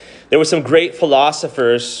There were some great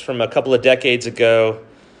philosophers from a couple of decades ago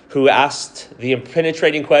who asked the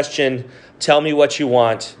penetrating question, tell me what you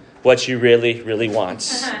want, what you really, really want.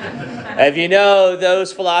 If you know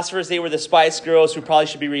those philosophers, they were the Spice Girls, who probably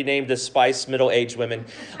should be renamed the Spice Middle-Aged Women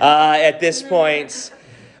at this point.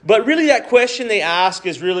 But really that question they ask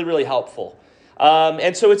is really, really helpful.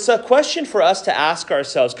 And so it's a question for us to ask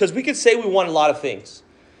ourselves, because we could say we want a lot of things.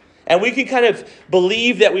 And we can kind of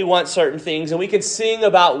believe that we want certain things, and we can sing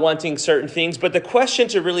about wanting certain things. But the question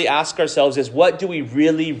to really ask ourselves is, what do we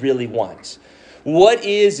really, really want? What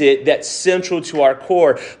is it that's central to our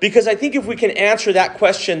core? Because I think if we can answer that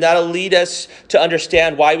question, that'll lead us to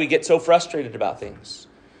understand why we get so frustrated about things.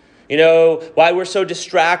 You know, why we're so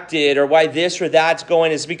distracted or why this or that's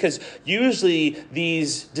going is because usually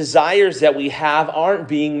these desires that we have aren't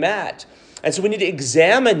being met. And so we need to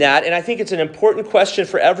examine that. And I think it's an important question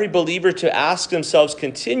for every believer to ask themselves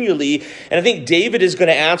continually. And I think David is going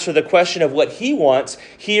to answer the question of what he wants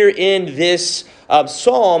here in this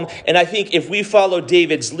psalm. And I think if we follow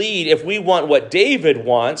David's lead, if we want what David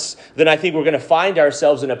wants, then I think we're going to find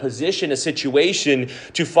ourselves in a position, a situation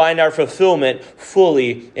to find our fulfillment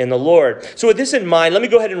fully in the Lord. So with this in mind, let me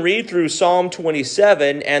go ahead and read through Psalm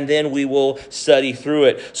 27, and then we will study through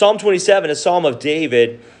it. Psalm 27, a psalm of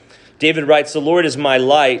David. David writes, "The Lord is my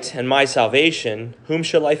light and my salvation. Whom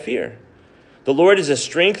shall I fear? The Lord is the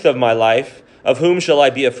strength of my life. Of whom shall I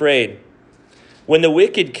be afraid? When the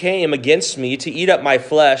wicked came against me to eat up my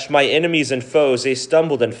flesh, my enemies and foes, they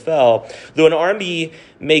stumbled and fell. Though an army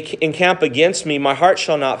may encamp against me, my heart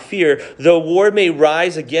shall not fear. Though war may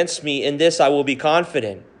rise against me, in this I will be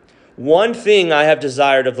confident. One thing I have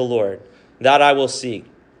desired of the Lord, that I will seek,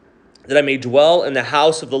 that I may dwell in the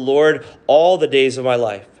house of the Lord all the days of my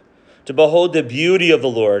life, to behold the beauty of the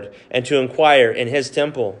Lord, and to inquire in his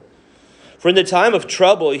temple. For in the time of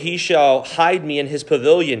trouble he shall hide me in his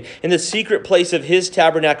pavilion. In the secret place of his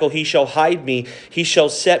tabernacle he shall hide me. He shall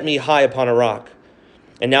set me high upon a rock.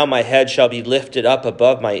 And now my head shall be lifted up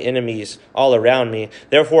above my enemies all around me.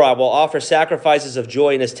 Therefore I will offer sacrifices of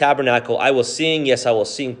joy in his tabernacle. I will sing, yes, I will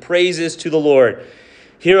sing praises to the Lord.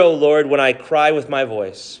 Hear, O Lord, when I cry with my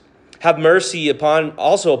voice. Have mercy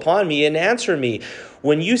also upon me and answer me.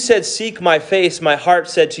 When you said, seek my face, my heart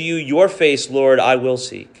said to you, your face, Lord, I will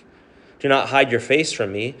seek. Do not hide your face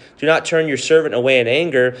from me. Do not turn your servant away in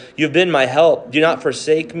anger. You have been my help. Do not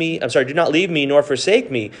leave me nor forsake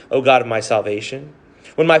me, O God of my salvation.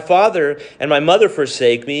 When my father and my mother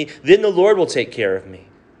forsake me, then the Lord will take care of me.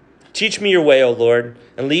 Teach me your way, O Lord,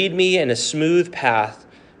 and lead me in a smooth path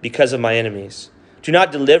because of my enemies. Do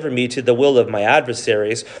not deliver me to the will of my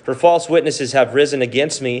adversaries, for false witnesses have risen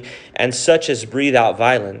against me, and such as breathe out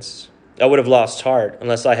violence. I would have lost heart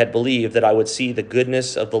unless I had believed that I would see the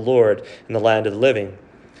goodness of the Lord in the land of the living.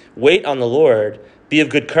 Wait on the Lord, be of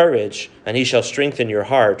good courage, and he shall strengthen your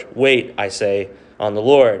heart. Wait, I say, on the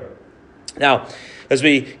Lord." Now, as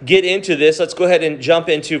we get into this, let's go ahead and jump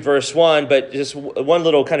into verse 1, but just one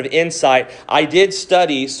little kind of insight. I did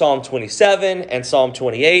study Psalm 27 and Psalm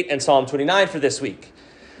 28 and Psalm 29 for this week.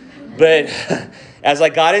 But as I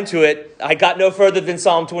got into it, I got no further than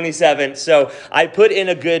Psalm 27. So I put in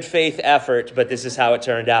a good faith effort, but this is how it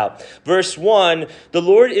turned out. Verse 1, "The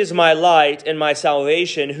Lord is my light and my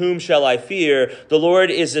salvation. Whom shall I fear? The Lord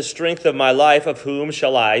is the strength of my life. Of whom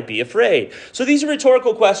shall I be afraid?" So these are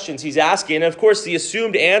rhetorical questions he's asking. And of course, the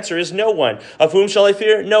assumed answer is no one. Of whom shall I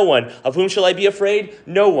fear? No one. Of whom shall I be afraid?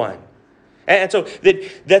 No one. And so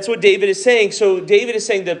that's what David is saying. So David is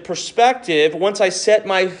saying the perspective, once I set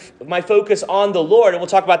my focus on the Lord, and we'll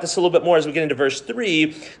talk about this a little bit more as we get into verse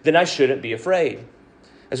 3, then I shouldn't be afraid.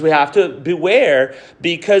 As we have to beware,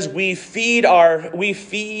 because we feed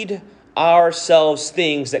ourselves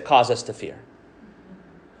things that cause us to fear.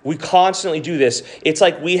 We constantly do this. It's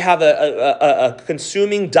like we have a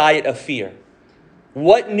consuming diet of fear.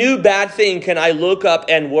 What new bad thing can I look up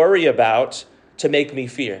and worry about to make me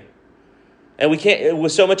fear? And we can't,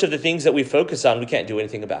 with so much of the things that we focus on, we can't do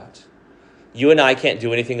anything about. You and I can't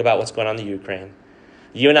do anything about what's going on in the Ukraine.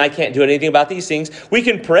 You and I can't do anything about these things. We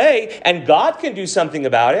can pray, and God can do something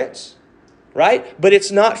about it, right? But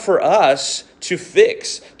it's not for us to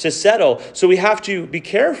fix, to settle. So we have to be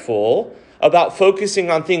careful about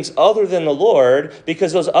focusing on things other than the Lord,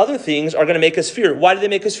 because those other things are going to make us fear. Why do they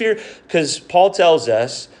make us fear? Because John tells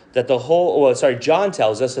us that the whole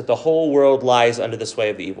world lies under the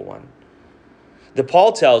sway of the evil one.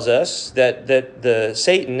 Paul tells us that the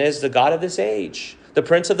Satan is the god of this age, the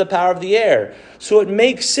prince of the power of the air. So it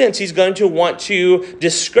makes sense he's going to want to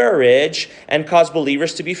discourage and cause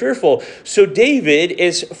believers to be fearful. So David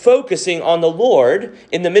is focusing on the Lord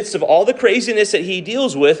in the midst of all the craziness that he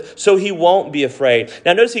deals with, so he won't be afraid.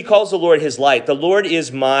 Now notice he calls the Lord his light. The Lord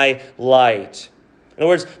is my light. In other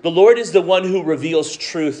words, the Lord is the one who reveals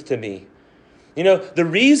truth to me. You know, the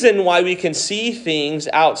reason why we can see things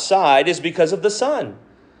outside is because of the sun.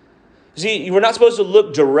 See, we're not supposed to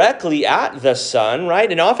look directly at the sun, right?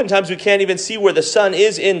 And oftentimes we can't even see where the sun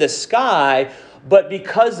is in the sky, but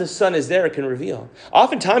because the sun is there, it can reveal.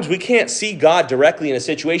 Oftentimes we can't see God directly in a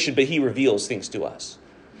situation, but he reveals things to us.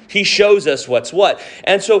 He shows us what's what.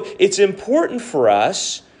 And so it's important for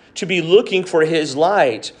us to be looking for his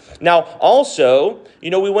light. Now, also, we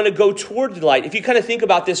want to go toward the light. If you kind of think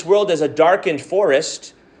about this world as a darkened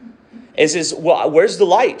forest, where's the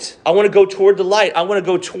light? I want to go toward the light. I want to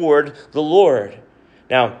go toward the Lord.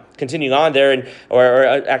 Now, continuing on there, or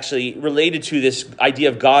actually related to this idea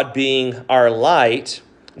of God being our light,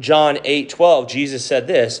 John 8:12, Jesus said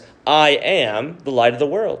this, I am the light of the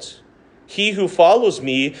world. He who follows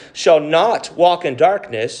me shall not walk in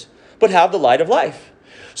darkness, but have the light of life.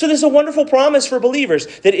 So there's a wonderful promise for believers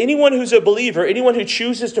that anyone who's a believer, anyone who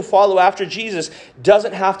chooses to follow after Jesus,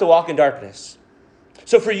 doesn't have to walk in darkness.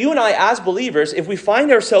 So for you and I as believers, if we find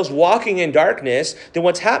ourselves walking in darkness, then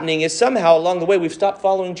what's happening is somehow along the way we've stopped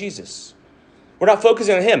following Jesus. We're not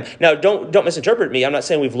focusing on him. Now, don't misinterpret me. I'm not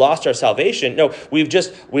saying we've lost our salvation. No,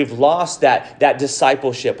 we've lost that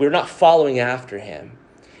discipleship. We're not following after him.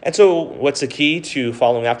 And so what's the key to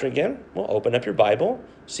following after again? Well, open up your Bible,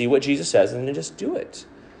 see what Jesus says, and then just do it.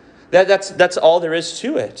 That's all there is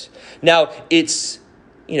to it. Now, it's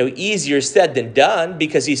easier said than done,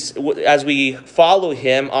 because as we follow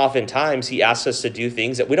him, oftentimes he asks us to do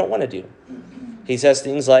things that we don't want to do. He says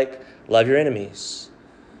things like, love your enemies,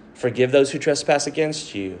 forgive those who trespass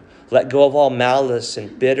against you, let go of all malice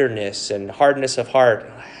and bitterness and hardness of heart.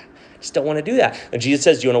 I just don't want to do that. And Jesus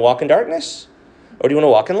says, do you want to walk in darkness, or do you want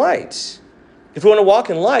to walk in light? If we want to walk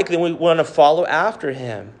in light, then we want to follow after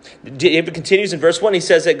him. David continues in verse 1. He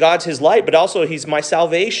says that God's his light, but also he's my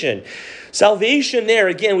salvation. Salvation there,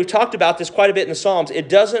 again, we've talked about this quite a bit in the Psalms. It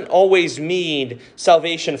doesn't always mean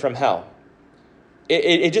salvation from hell.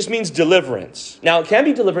 It just means deliverance. Now, it can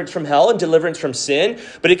be deliverance from hell and deliverance from sin,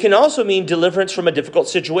 but it can also mean deliverance from a difficult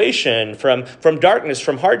situation, from darkness,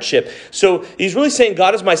 from hardship. So he's really saying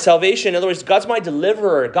God is my salvation. In other words, God's my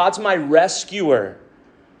deliverer. God's my rescuer.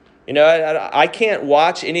 I can't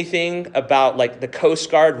watch anything about like the Coast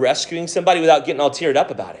Guard rescuing somebody without getting all teared up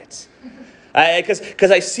about it.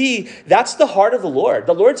 Because I see that's the heart of the Lord.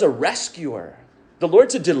 The Lord's a rescuer. The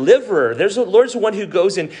Lord's a deliverer. The Lord's the one who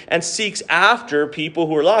goes in and seeks after people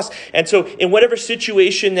who are lost. And so in whatever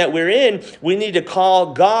situation that we're in, we need to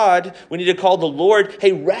call God. We need to call the Lord,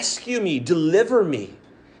 hey, rescue me, deliver me,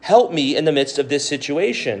 help me in the midst of this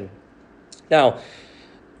situation. Now,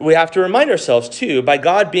 we have to remind ourselves, too, by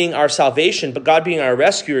God being our salvation, but God being our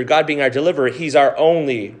rescuer, God being our deliverer, he's our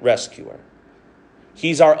only rescuer.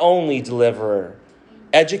 He's our only deliverer.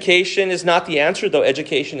 Education is not the answer, though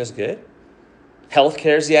education is good.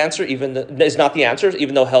 Healthcare is the answer, is not the answer,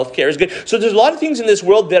 even though healthcare is good. So there's a lot of things in this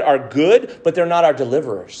world that are good, but they're not our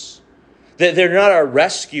deliverers. They're not our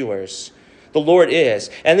rescuers. The Lord is.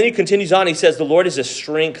 And then he continues on, he says, the Lord is the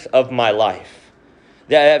strength of my life.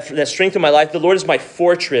 That strength of my life. The Lord is my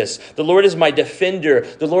fortress. The Lord is my defender.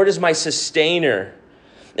 The Lord is my sustainer.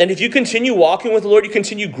 And if you continue walking with the Lord, you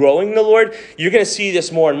continue growing in the Lord, you're going to see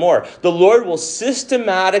this more and more. The Lord will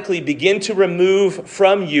systematically begin to remove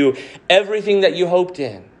from you everything that you hoped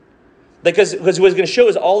in. Because what he's going to show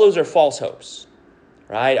is all those are false hopes.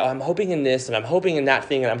 Right? I'm hoping in this, and I'm hoping in that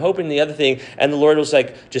thing, and I'm hoping in the other thing. And the Lord was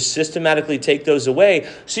like, just systematically take those away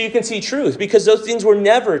so you can see truth. Because those things were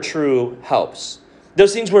never true helps.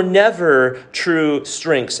 Those things were never true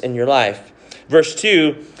strengths in your life. Verse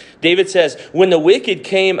 2, David says, when the wicked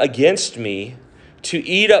came against me to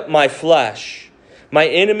eat up my flesh, my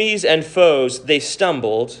enemies and foes, they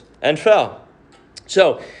stumbled and fell.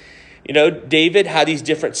 So, David had these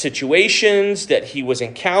different situations that he was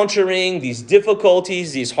encountering, these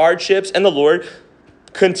difficulties, these hardships, and the Lord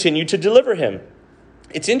continued to deliver him.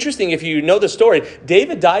 It's interesting, if you know the story,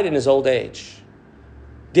 David died in his old age.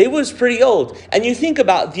 David was pretty old. And you think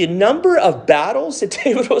about the number of battles that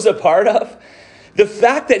David was a part of. The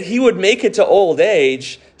fact that he would make it to old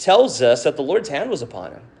age tells us that the Lord's hand was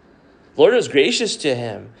upon him. The Lord was gracious to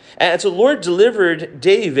him. And so the Lord delivered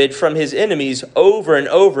David from his enemies over and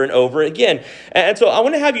over and over again. And so I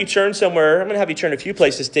want to have you turn somewhere. I'm going to have you turn a few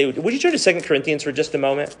places, David. Would you turn to 2 Corinthians for just a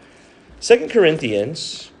moment? 2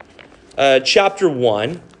 Corinthians chapter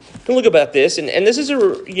 1. Look about this, and this is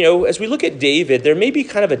as we look at David, there may be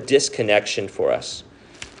kind of a disconnection for us.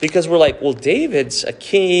 Because we're like, well, David's a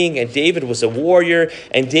king, and David was a warrior,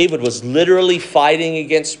 and David was literally fighting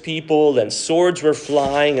against people, and swords were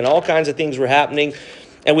flying, and all kinds of things were happening.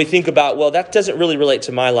 And we think about, well, that doesn't really relate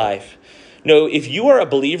to my life. No, if you are a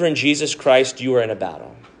believer in Jesus Christ, you are in a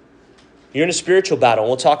battle. You're in a spiritual battle.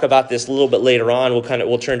 We'll talk about this a little bit later on.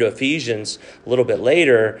 We'll turn to Ephesians a little bit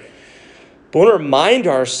later. But we want to remind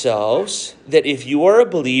ourselves that if you are a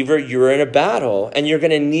believer, you're in a battle, and you're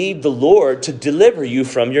going to need the Lord to deliver you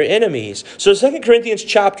from your enemies. So 2 Corinthians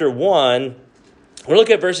chapter 1, we'll look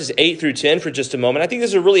at verses 8 through 10 for just a moment. I think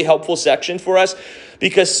this is a really helpful section for us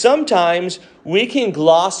because sometimes we can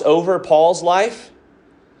gloss over Paul's life.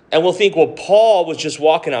 And we'll think, well, Paul was just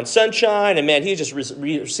walking on sunshine, and man, he was just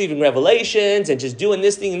receiving revelations and just doing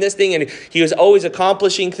this thing, and he was always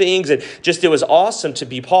accomplishing things, and just it was awesome to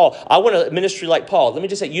be Paul. I want a ministry like Paul. Let me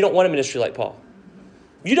just say, you don't want a ministry like Paul.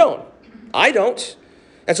 You don't. I don't.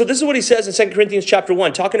 And so this is what he says in 2 Corinthians chapter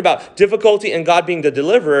 1, talking about difficulty and God being the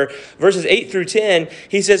deliverer. Verses 8 through 10,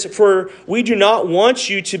 he says, "For we do not want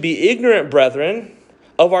you to be ignorant, brethren,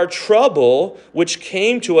 of our trouble which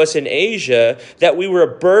came to us in Asia, that we were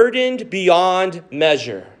burdened beyond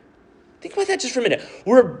measure." Think about that just for a minute.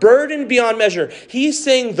 We're burdened beyond measure. He's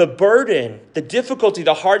saying the burden, the difficulty,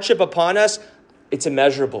 the hardship upon us, it's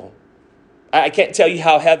immeasurable. I can't tell you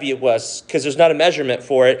how heavy it was because there's not a measurement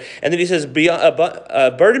for it. And then he says,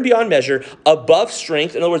 burden beyond measure, above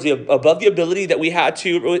strength. In other words, above the ability that we had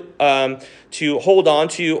to hold on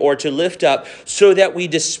to or to lift up, so that we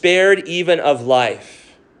despaired even of life.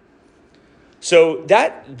 So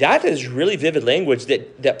that is really vivid language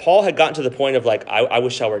that Paul had gotten to the point of like, I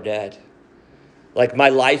wish I were dead. Like my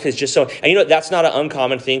life is just so, and that's not an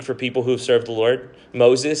uncommon thing for people who've served the Lord.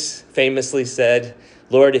 Moses famously said,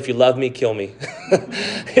 "Lord, if you love me, kill me,"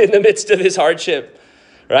 in the midst of his hardship,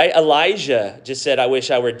 right? Elijah just said, "I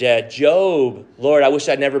wish I were dead." Job, "Lord, I wish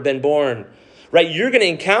I'd never been born." Right? You're going to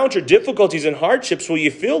encounter difficulties and hardships where you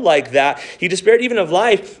feel like that. He despaired even of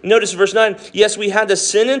life. Notice verse 9. "Yes, we had the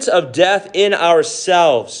sentence of death in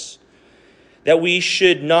ourselves, that we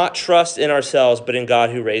should not trust in ourselves, but in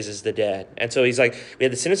God who raises the dead." And so he's like, we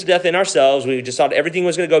had the sentence of death in ourselves. We just thought everything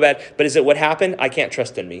was going to go bad. But is it what happened? I can't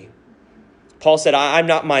trust in me. Paul said, I'm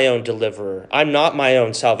not my own deliverer. I'm not my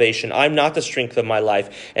own salvation. I'm not the strength of my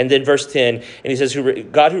life. And then verse 10, and he says,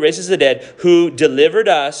 God who raises the dead, who delivered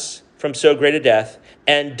us from so great a death,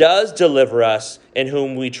 and does deliver us, in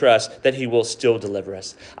whom we trust that he will still deliver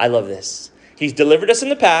us. I love this. He's delivered us in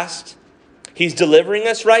the past. He's delivering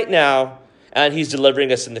us right now, and he's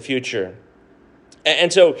delivering us in the future.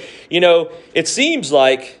 And so, it seems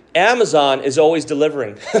like Amazon is always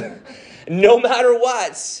delivering, no matter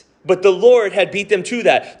what. But the Lord had beat them to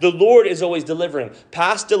that. The Lord is always delivering.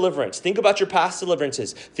 Past deliverance. Think about your past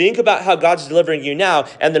deliverances. Think about how God's delivering you now,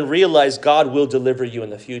 and then realize God will deliver you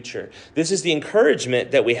in the future. This is the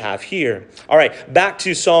encouragement that we have here. All right, back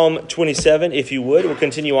to Psalm 27, if you would. We'll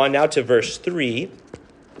continue on now to verse 3.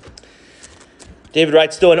 David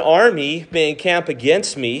writes, "Though an army may encamp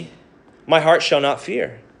against me, my heart shall not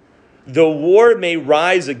fear. Though war may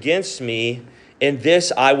rise against me, in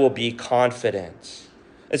this I will be confident."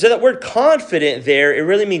 And so that word confident there, it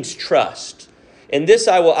really means trust. In this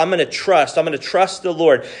I'm going to trust. I'm going to trust the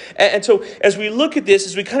Lord. And so as we look at this,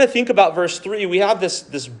 as we kind of think about verse 3, we have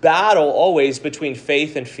this battle always between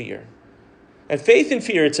faith and fear. And faith and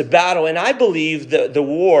fear, it's a battle. And I believe that the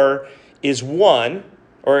war is won,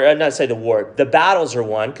 or not say the war, the battles are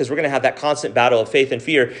won, because we're going to have that constant battle of faith and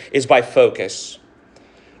fear, is by focus.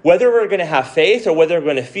 Whether we're going to have faith or whether we're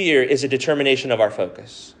going to fear is a determination of our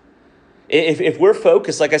focus. If we're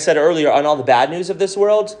focused, like I said earlier, on all the bad news of this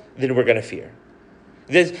world, then we're going to fear.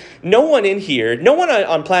 There's no one in here, no one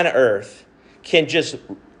on planet Earth can just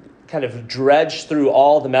kind of dredge through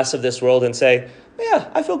all the mess of this world and say, yeah,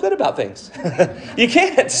 I feel good about things. You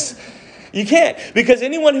can't. You can't. Because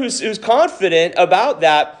anyone who's confident about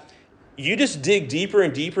that, you just dig deeper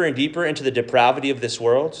and deeper and deeper into the depravity of this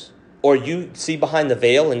world, or you see behind the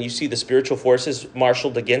veil and you see the spiritual forces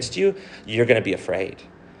marshaled against you, you're going to be afraid.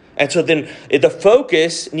 And so then the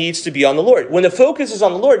focus needs to be on the Lord. When the focus is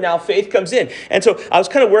on the Lord, now faith comes in. And so I was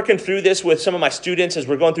kind of working through this with some of my students as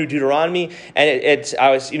we're going through Deuteronomy. And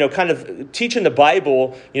I was, kind of teaching the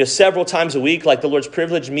Bible, several times a week, like the Lord's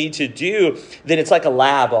privileged me to do. Then it's like a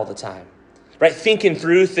lab all the time, right? Thinking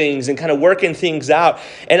through things and kind of working things out.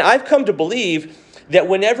 And I've come to believe that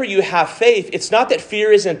whenever you have faith, it's not that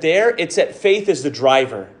fear isn't there. It's that faith is the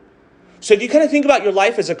driver. So if you kind of think about your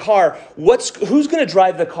life as a car, who's going to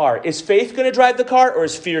drive the car? Is faith going to drive the car, or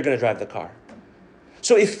is fear going to drive the car?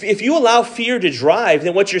 So if you allow fear to drive,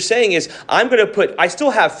 then what you're saying is, I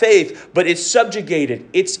still have faith, but it's subjugated.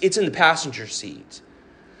 It's in the passenger seat.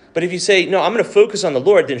 But if you say, no, I'm going to focus on the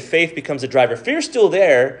Lord, then faith becomes the driver. Fear's still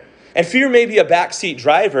there, and fear may be a backseat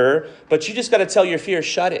driver, but you just got to tell your fear,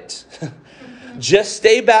 shut it. Just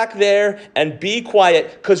stay back there and be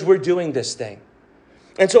quiet, because we're doing this thing.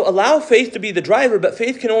 And so allow faith to be the driver, but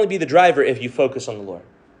faith can only be the driver if you focus on the Lord.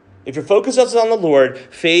 If your focus is on the Lord,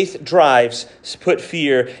 faith drives, put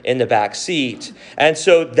fear in the back seat. And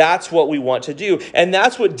so that's what we want to do. And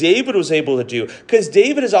that's what David was able to do, because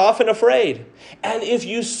David is often afraid. And if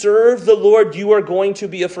you serve the Lord, you are going to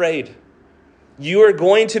be afraid. You are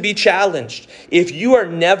going to be challenged. If you are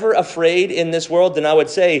never afraid in this world, then I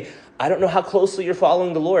would say, I don't know how closely you're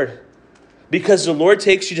following the Lord. Because the Lord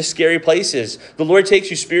takes you to scary places. The Lord takes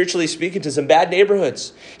you, spiritually speaking, to some bad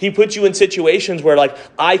neighborhoods. He puts you in situations where,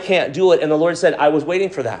 I can't do it. And the Lord said, I was waiting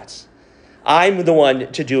for that. I'm the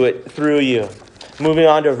one to do it through you. Moving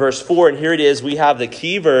on to verse 4, and here it is. We have the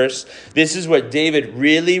key verse. This is what David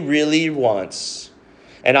really, really wants.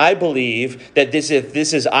 And I believe that if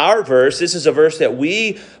this is our verse, this is a verse that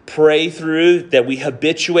we pray through, that we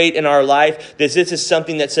habituate in our life. This is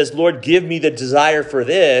something that says, Lord, give me the desire for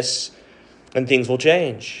this, and things will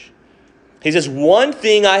change. He says, one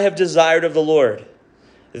thing I have desired of the Lord,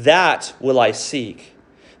 that will I seek,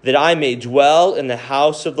 that I may dwell in the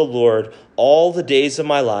house of the Lord all the days of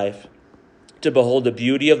my life, to behold the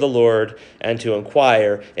beauty of the Lord and to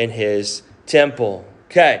inquire in his temple.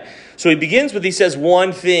 Okay, so he says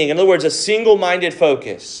one thing. In other words, a single-minded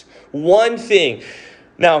focus. One thing.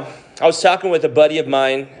 Now, I was talking with a buddy of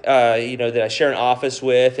mine, that I share an office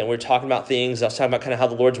with, and we were talking about things. I was talking about kind of how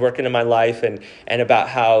the Lord's working in my life, and about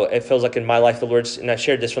how it feels like in my life the Lord's, and I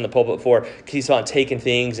shared this from the pulpit before, he's on taking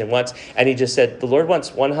things, and he just said, the Lord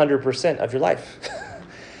wants 100% of your life.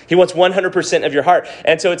 He wants 100% of your heart.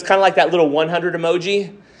 And so it's kind of like that little 100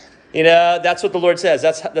 emoji. That's what the Lord says.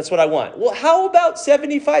 That's what I want. Well, how about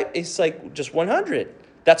 75? It's like just 100.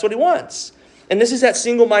 That's what he wants. And this is that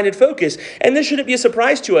single-minded focus. And this shouldn't be a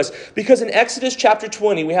surprise to us, because in Exodus chapter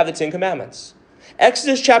 20, we have the 10 commandments.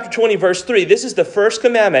 Exodus chapter 20, verse 3, this is the first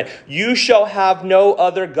commandment. You shall have no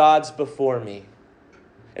other gods before me.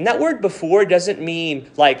 And that word before doesn't mean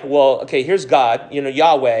here's God,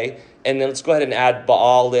 Yahweh, and then let's go ahead and add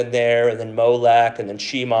Baal in there, and then Molech, and then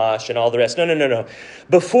Shemash, and all the rest. No.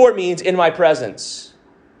 Before means in my presence.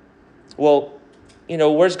 Well,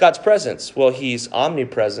 where's God's presence? Well, he's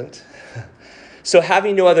omnipresent. So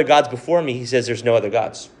having no other gods before me, he says there's no other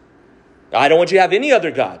gods. I don't want you to have any other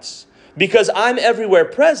gods, because I'm everywhere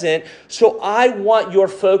present. So I want your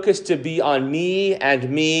focus to be on me and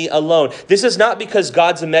me alone. This is not because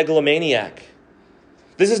God's a megalomaniac.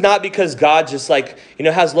 This is not because God just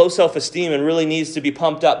has low self-esteem and really needs to be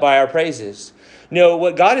pumped up by our praises. No,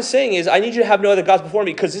 what God is saying is, I need you to have no other gods before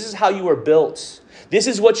me, because this is how you were built. This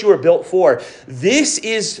is what you were built for. This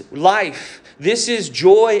is life. This is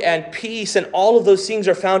joy and peace, and all of those things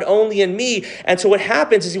are found only in me. And so what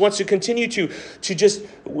happens is he wants to continue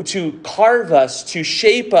to carve us, to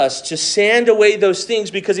shape us, to sand away those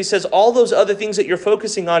things, because he says all those other things that you're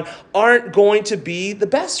focusing on aren't going to be the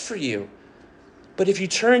best for you. But if you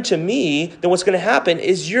turn to me, then what's going to happen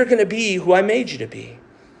is you're going to be who I made you to be.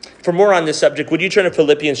 For more on this subject, would you turn to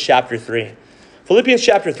Philippians chapter 3? Philippians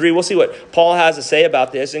chapter 3, we'll see what Paul has to say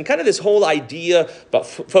about this, and kind of this whole idea about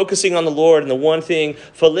focusing on the Lord and the one thing.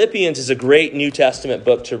 Philippians is a great New Testament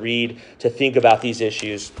book to read, to think about these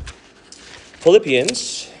issues.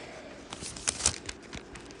 Philippians,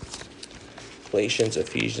 Galatians,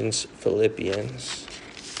 Ephesians, Philippians,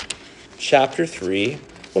 chapter 3.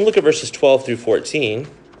 We'll look at verses 12 through 14.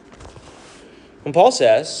 When Paul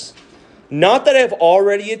says, not that I have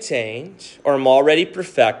already attained or am already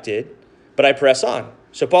perfected, but I press on.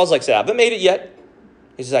 So Paul's I haven't made it yet.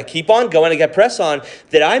 He says, I keep on going, I got press on,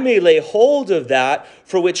 that I may lay hold of that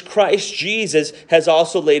for which Christ Jesus has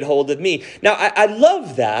also laid hold of me. Now, I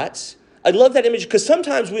love that. I love that image, because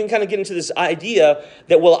sometimes we can kind of get into this idea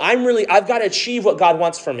that, I've got to achieve what God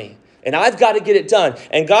wants from me. And I've got to get it done.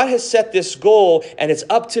 And God has set this goal, and it's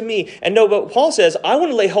up to me. And no, but Paul says, I want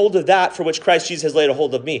to lay hold of that for which Christ Jesus has laid a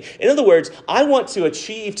hold of me. In other words, I want to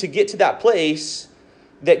achieve, to get to that place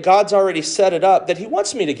that God's already set it up, that he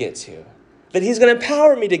wants me to get to, that he's going to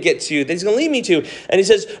empower me to get to, that he's going to lead me to. And he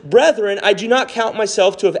says, brethren, I do not count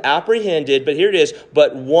myself to have apprehended, but here it is,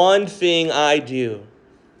 but one thing I do,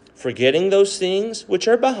 forgetting those things which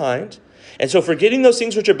are behind. And so forgetting those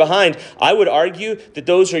things which are behind, I would argue that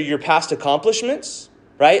those are your past accomplishments,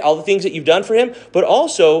 right? All the things that you've done for him, but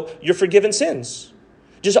also your forgiven sins.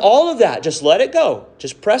 Just all of that. Just let it go.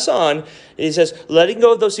 Just press on. He says, letting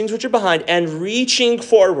go of those things which are behind and reaching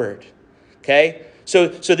forward. Okay? So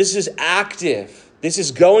this is active. This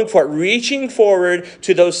is going for it. Reaching forward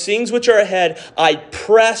to those things which are ahead. I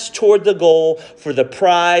press toward the goal for the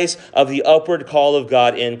prize of the upward call of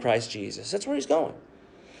God in Christ Jesus. That's where he's going.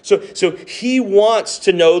 So he wants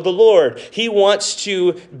to know the Lord. He wants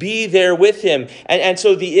to be there with him. And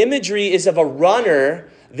so the imagery is of a runner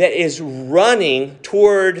that is running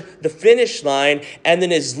toward the finish line and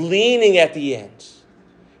then is leaning at the end,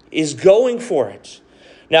 is going for it.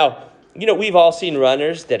 Now, we've all seen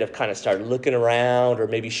runners that have kind of started looking around or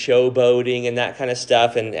maybe showboating and that kind of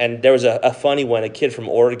stuff. And there was a funny one, a kid from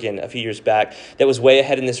Oregon a few years back that was way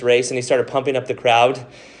ahead in this race, and he started pumping up the crowd,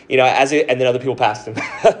 and then other people passed him.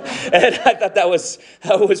 And I thought that was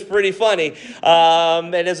pretty funny.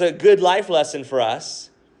 And it's a good life lesson for us.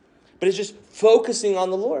 But it's just focusing on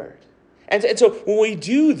the Lord. And so when we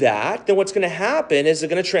do that, then what's going to happen is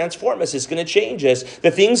it's going to transform us. It's going to change us. The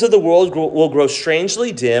things of the world will grow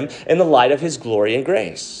strangely dim in the light of his glory and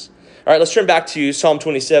grace. All right, let's turn back to Psalm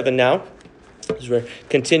 27 now, as we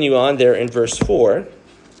continue on there in verse 4. A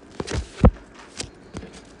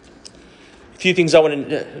few things I want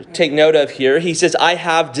to take note of here. He says, I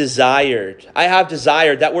have desired. I have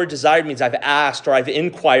desired. That word desired means I've asked or I've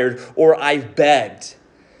inquired or I've begged.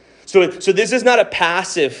 So this is not a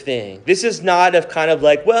passive thing. This is not of kind of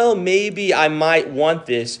like, well, maybe I might want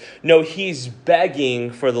this. No, he's begging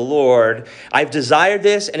for the Lord. I've desired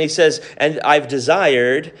this, and he says, and I've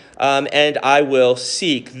desired, and I will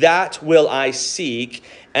seek. That will I seek,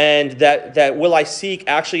 and that will I seek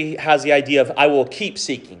actually has the idea of I will keep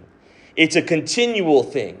seeking. It's a continual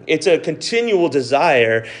thing. It's a continual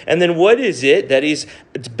desire. And then what is it that he's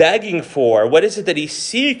begging for? What is it that he's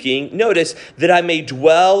seeking? Notice that I may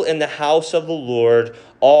dwell in the house of the Lord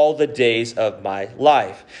all the days of my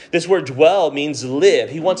life. This word dwell means live.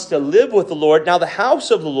 He wants to live with the Lord. Now, the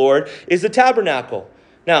house of the Lord is the tabernacle.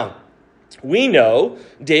 Now, we know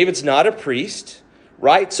David's not a priest,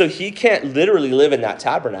 right? So he can't literally live in that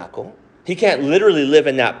tabernacle. He can't literally live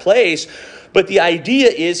in that place. But the idea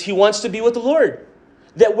is he wants to be with the Lord.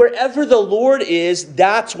 That wherever the Lord is,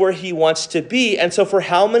 that's where he wants to be. And so for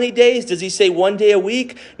how many days? Does he say one day a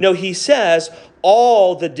week? No, he says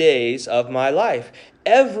all the days of my life.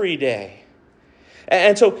 Every day.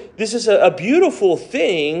 And so this is a beautiful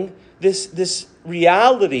thing, this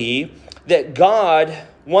reality that God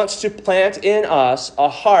wants to plant in us a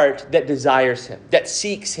heart that desires him, that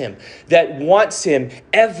seeks him, that wants him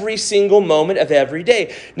every single moment of every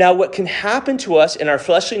day. Now, what can happen to us in our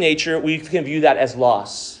fleshly nature, we can view that as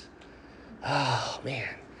loss. Oh, man.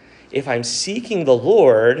 If I'm seeking the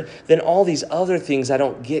Lord, then all these other things I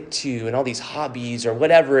don't get to, and all these hobbies or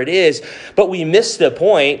whatever it is. But we miss the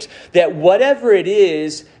point that whatever it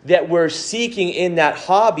is that we're seeking in that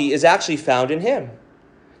hobby is actually found in him.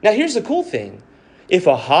 Now, here's the cool thing. If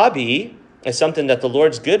a hobby is something that the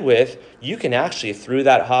Lord's good with, you can actually, through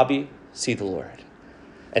that hobby, see the Lord.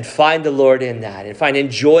 And find the Lord in that. And find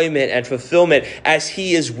enjoyment and fulfillment as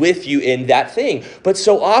he is with you in that thing. But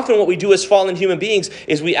so often what we do as fallen human beings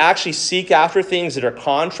is we actually seek after things that are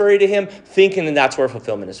contrary to him, thinking that that's where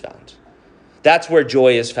fulfillment is found. That's where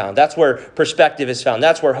joy is found. That's where perspective is found.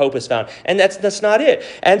 That's where hope is found. And that's not it.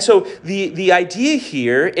 And so the idea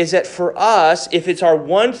here is that for us, if it's our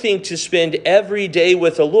one thing to spend every day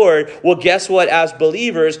with the Lord, well, guess what? As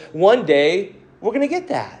believers, one day we're going to get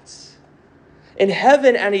that. And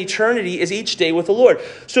heaven and eternity is each day with the Lord.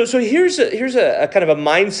 So here's a kind of a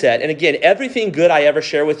mindset. And again, everything good I ever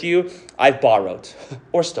share with you, I've borrowed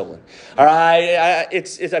or stolen. All right,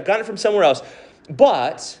 I've gotten it from somewhere else.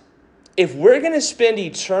 But if we're going to spend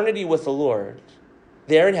eternity with the Lord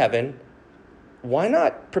there in heaven, why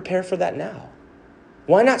not prepare for that now?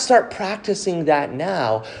 Why not start practicing that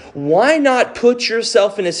now? Why not put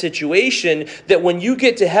yourself in a situation that when you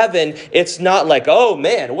get to heaven, it's not like, oh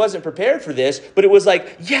man, I wasn't prepared for this, but it was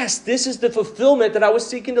like, yes, this is the fulfillment that I was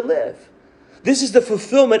seeking to live. This is the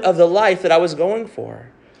fulfillment of the life that I was going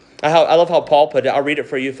for. I love how Paul put it. I'll read it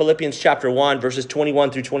for you. Philippians chapter 1, verses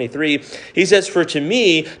 21 through 23. He says, for to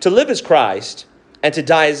me, to live is Christ, and to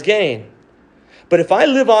die is gain. But if I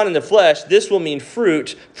live on in the flesh, this will mean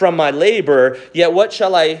fruit from my labor. Yet what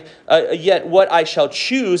I shall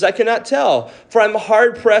choose, I cannot tell. For I'm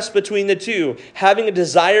hard pressed between the two, having a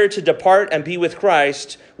desire to depart and be with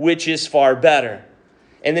Christ, which is far better.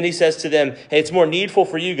 And then he says to them, hey, it's more needful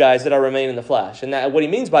for you guys that I remain in the flesh. And what he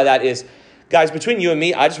means by that is, guys, between you and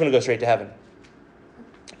me, I just want to go straight to heaven.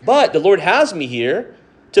 But the Lord has me here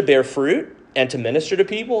to bear fruit, and to minister to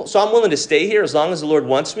people. So I'm willing to stay here as long as the Lord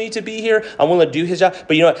wants me to be here. I'm willing to do his job.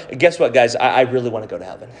 But you know what? Guess what, guys? I really want to go to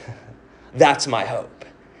heaven. That's my hope.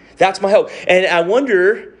 That's my hope. And I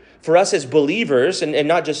wonder, for us as believers, and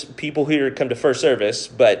not just people who come to first service,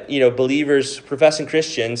 but believers, professing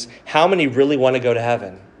Christians, how many really want to go to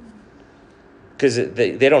heaven? Because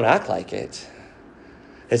they don't act like it.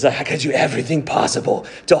 It's like, I got to do everything possible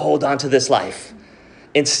to hold on to this life.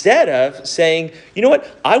 Instead of saying, you know what,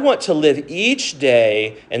 I want to live each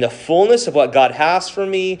day in the fullness of what God has for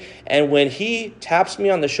me. And when he taps me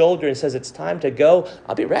on the shoulder and says it's time to go,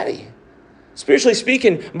 I'll be ready. Spiritually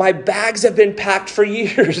speaking, my bags have been packed for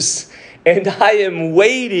years and I am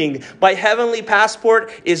waiting. My heavenly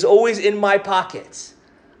passport is always in my pocket.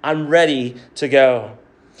 I'm ready to go.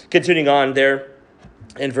 Continuing on there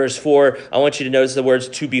in verse 4, I want you to notice the words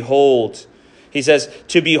to behold. He says,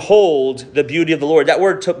 to behold the beauty of the Lord. That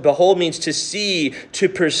word to behold means to see, to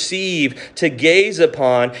perceive, to gaze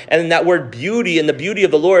upon. And then that word beauty, and the beauty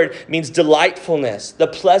of the Lord means delightfulness, the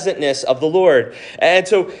pleasantness of the Lord. And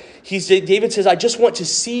so David says, I just want to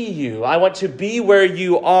see you. I want to be where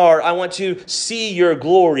you are. I want to see your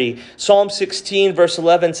glory. Psalm 16 verse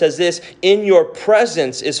 11 says this, in your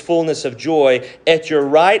presence is fullness of joy. At your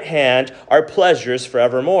right hand are pleasures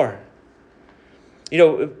forevermore.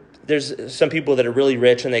 There's some people that are really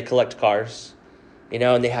rich and they collect cars,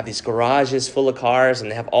 and they have these garages full of cars and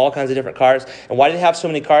they have all kinds of different cars. And why do they have so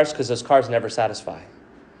many cars? Because those cars never satisfy.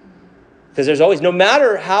 Because there's always, no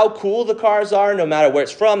matter how cool the cars are, no matter where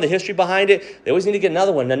it's from, the history behind it, they always need to get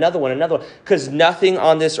another one. Because nothing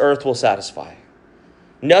on this earth will satisfy.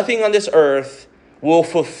 Nothing on this earth will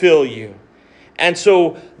fulfill you. And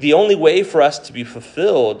so the only way for us to be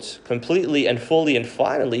fulfilled completely and fully and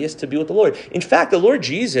finally is to be with the Lord. In fact, the Lord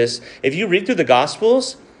Jesus, if you read through the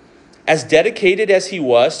Gospels, as dedicated as he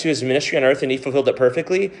was to his ministry on earth and he fulfilled it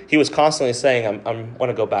perfectly, he was constantly saying, I want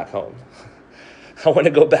to go back home. I want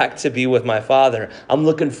to go back to be with my Father. I'm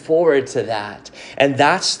looking forward to that. And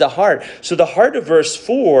that's the heart. So the heart of verse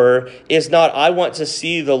 4 is not, I want to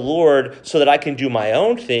see the Lord so that I can do my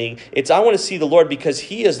own thing. It's, I want to see the Lord because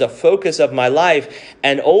he is the focus of my life.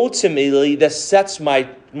 And ultimately, this sets my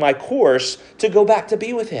course to go back to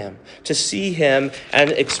be with him, to see him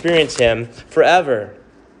and experience him forever.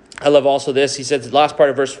 I love also this. He says, the last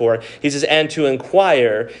part of verse 4, he says, and to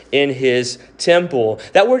inquire in his temple.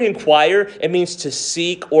 That word inquire, it means to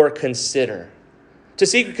seek or consider. To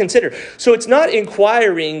seek or consider. So it's not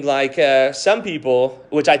inquiring like some people,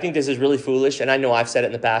 which I think this is really foolish, and I know I've said it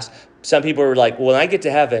in the past. Some people are like, well, when I get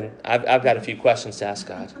to heaven, I've got a few questions to ask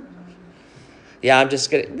God. Yeah, I'm just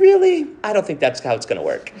going to, really? I don't think that's how it's going to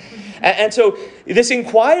work. And so this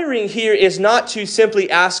inquiring here is not to simply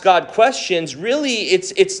ask God questions. Really,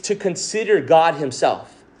 it's to consider God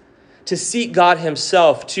himself, to seek God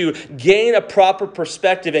himself, to gain a proper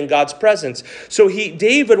perspective in God's presence. So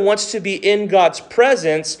David wants to be in God's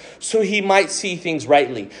presence so he might see things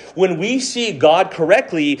rightly. When we see God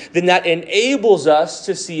correctly, then that enables us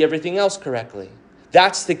to see everything else correctly.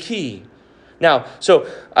 That's the key. Now, so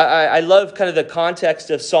I love kind of the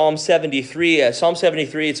context of Psalm 73. Psalm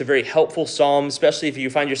 73, it's a very helpful psalm, especially if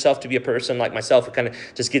you find yourself to be a person like myself who kind of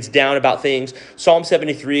just gets down about things. Psalm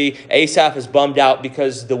 73, Asaph is bummed out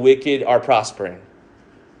because the wicked are prospering.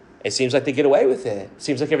 It seems like they get away with it. It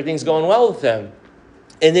seems like everything's going well with them.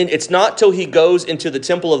 And then it's not till he goes into the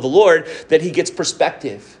temple of the Lord that he gets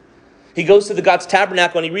perspective. He goes to the God's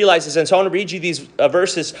tabernacle and he realizes, and so I want to read you these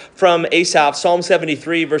verses from Asaph, Psalm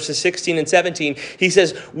 73, verses 16 and 17. He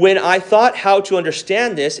says, when I thought how to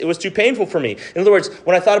understand this, it was too painful for me. In other words,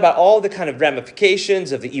 when I thought about all the kind of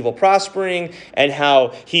ramifications of the evil prospering and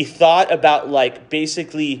how he thought about like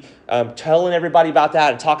basically telling everybody about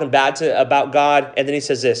that and talking bad about God. And then he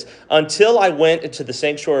says this, until I went into the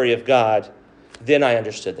sanctuary of God, then I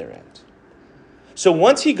understood their end. So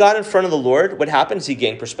once he got in front of the Lord, what happened is he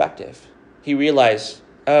gained perspective. He realized,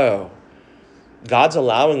 oh, God's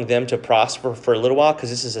allowing them to prosper for a little while because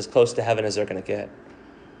this is as close to heaven as they're going to get.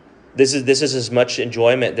 This is as much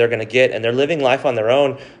enjoyment they're going to get, and they're living life on their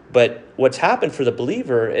own. But what's happened for the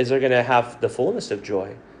believer is they're going to have the fullness of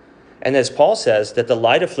joy. And as Paul says, that the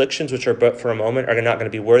light afflictions which are but for a moment are not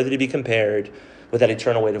going to be worthy to be compared with that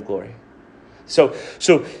eternal weight of glory. So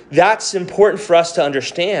that's important for us to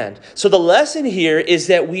understand. So the lesson here is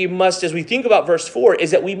that we must, as we think about verse 4,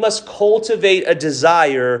 is that we must cultivate a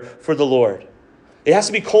desire for the Lord. It has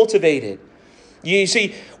to be cultivated. You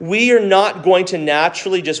see, we are not going to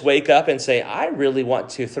naturally just wake up and say, I really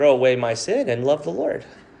want to throw away my sin and love the Lord.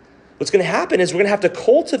 What's going to happen is we're going to have to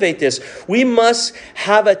cultivate this. We must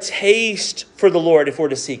have a taste for the Lord if we're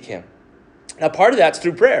to seek him. Now, part of that's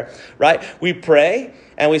through prayer, right? We pray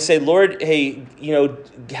and we say, Lord, hey,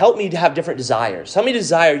 help me to have different desires. Help me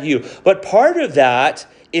desire you. But part of that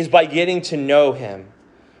is by getting to know him,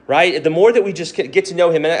 right? The more that we just get to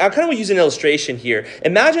know him, and I kind of want to use an illustration here.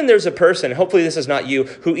 Imagine there's a person, hopefully this is not you,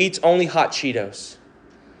 who eats only hot Cheetos.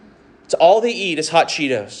 It's all they eat is hot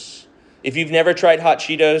Cheetos. If you've never tried hot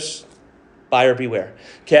Cheetos, buyer beware,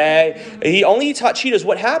 okay? He only eats hot Cheetos.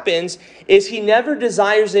 What happens is he never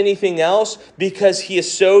desires anything else because he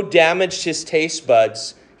has so damaged his taste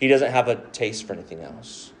buds, he doesn't have a taste for anything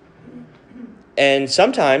else. And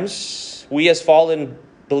sometimes we as fallen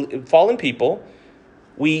people,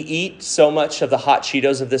 we eat so much of the hot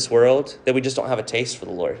Cheetos of this world that we just don't have a taste for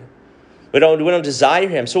the Lord. We don't desire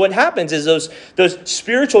him. So what happens is those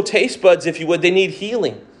spiritual taste buds, if you would, they need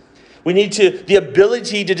healing. We need the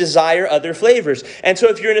ability to desire other flavors. And so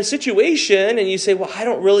if you're in a situation and you say, well, I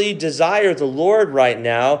don't really desire the Lord right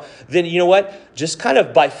now, then you know what? Just kind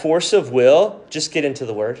of by force of will, just get into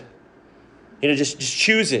the Word. Just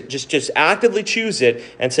choose it. Just actively choose it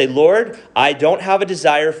and say, Lord, I don't have a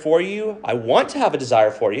desire for you. I want to have a desire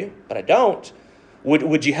for you, but I don't.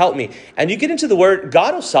 Would you help me? And you get into the Word,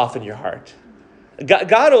 God will soften your heart.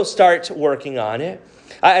 God will start working on it.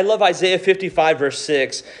 I love Isaiah 55, verse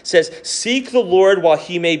 6. It says, seek the Lord while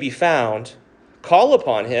he may be found. Call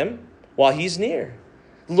upon him while he's near.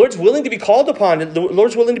 The Lord's willing to be called upon. The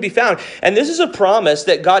Lord's willing to be found. And this is a promise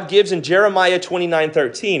that God gives in Jeremiah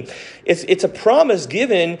 29:13. It's a promise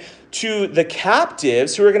given to the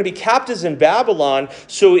captives who are going to be captives in Babylon.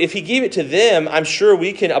 So if he gave it to them, I'm sure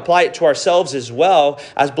we can apply it to ourselves as well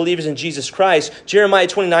as believers in Jesus Christ. Jeremiah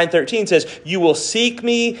 29:13 says, you will seek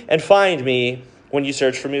me and find me when you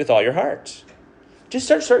search for me with all your heart. Just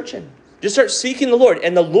start searching. Just start seeking the Lord,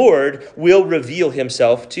 and the Lord will reveal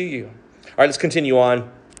himself to you. All right, let's continue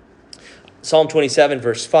on. Psalm 27,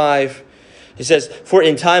 verse 5. It says, for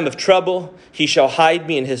in time of trouble he shall hide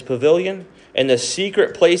me in his pavilion. In the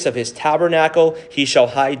secret place of his tabernacle he shall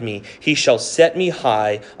hide me. He shall set me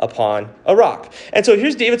high upon a rock. And so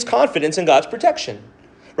here's David's confidence in God's protection.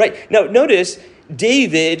 Right? Now, notice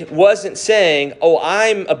David wasn't saying, oh,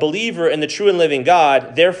 I'm a believer in the true and living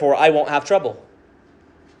God, therefore I won't have trouble.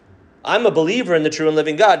 I'm a believer in the true and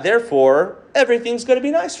living God, therefore everything's going to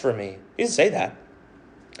be nice for me. He didn't say that.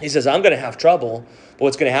 He says, I'm going to have trouble, but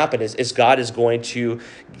what's going to happen is God is going to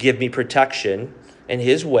give me protection in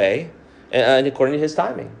his way and according to his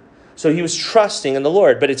timing. So he was trusting in the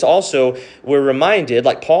Lord. But it's also, we're reminded,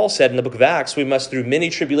 like Paul said in the book of Acts, we must through many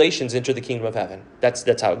tribulations enter the kingdom of heaven.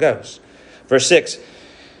 That's how it goes. Verse 6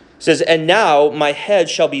 says, and now my head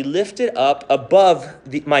shall be lifted up above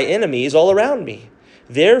my enemies all around me.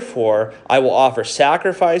 Therefore, I will offer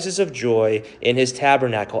sacrifices of joy in his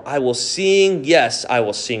tabernacle. I will sing, yes, I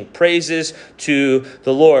will sing praises to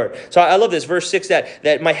the Lord. So I love this, verse 6,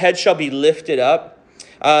 that my head shall be lifted up.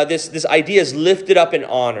 This idea is lifted up in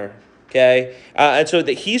honor, okay? And so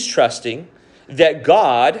that he's trusting that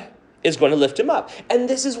God is going to lift him up. And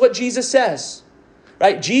this is what Jesus says.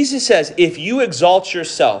 Right? Jesus says, if you exalt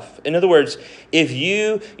yourself, in other words, if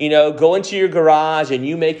you go into your garage and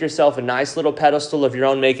you make yourself a nice little pedestal of your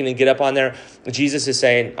own making and get up on there, Jesus is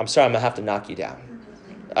saying, I'm sorry, I'm going to have to knock you down.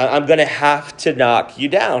 I'm going to have to knock you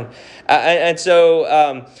down. And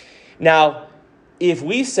so now, if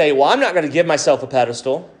we say, well, I'm not going to give myself a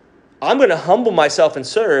pedestal, I'm going to humble myself and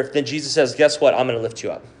serve, then Jesus says, guess what? I'm going to lift you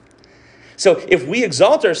up. So if we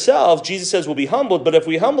exalt ourselves, Jesus says we'll be humbled. But if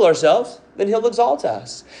we humble ourselves, then he'll exalt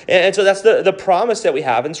us. And so that's the promise that we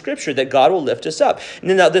have in Scripture, that God will lift us up.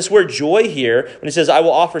 And now this word joy here, when it says, I will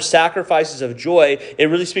offer sacrifices of joy, it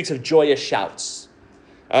really speaks of joyous shouts.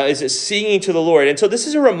 It's singing to the Lord. And so this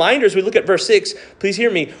is a reminder as we look at verse 6. Please hear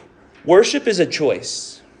me. Worship is a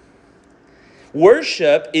choice.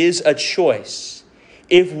 Worship is a choice.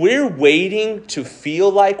 If we're waiting to feel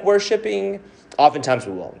like worshiping, oftentimes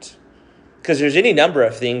we won't. Because there's any number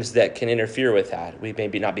of things that can interfere with that. We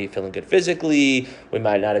maybe not be feeling good physically. We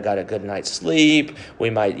might not have got a good night's sleep. We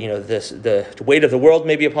might, the weight of the world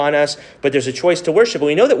may be upon us. But there's a choice to worship. And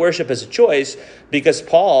we know that worship is a choice because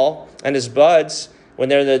Paul and his buds, when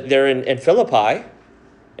they're in Philippi,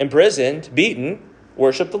 imprisoned, beaten,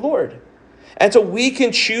 worship the Lord. And so we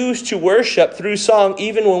can choose to worship through song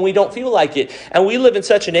even when we don't feel like it. And we live in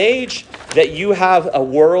such an age that you have a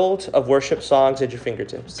world of worship songs at your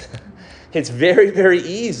fingertips. It's very, very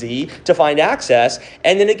easy to find access.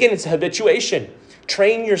 And then again, it's habituation.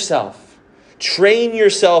 Train yourself. Train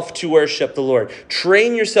yourself to worship the Lord.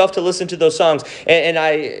 Train yourself to listen to those songs. And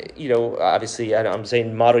I, obviously I'm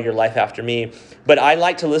saying model your life after me, but I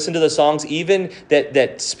like to listen to the songs even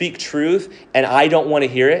that speak truth, and I don't want to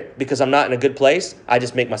hear it because I'm not in a good place. I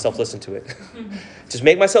just make myself listen to it. Just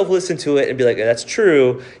make myself listen to it and be like, that's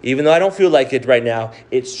true. Even though I don't feel like it right now,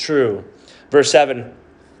 it's true. Verse 7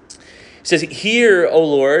 says, hear, O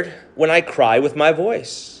Lord, when I cry with my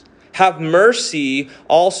voice. Have mercy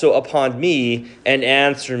also upon me and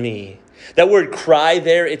answer me. That word cry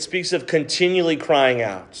there, it speaks of continually crying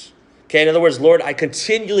out. Okay, in other words, Lord, I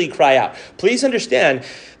continually cry out. Please understand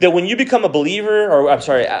that when you become a believer,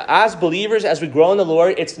 as believers, as we grow in the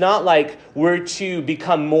Lord, it's not like we're to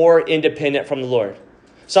become more independent from the Lord.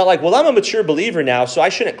 It's not like, well, I'm a mature believer now, so I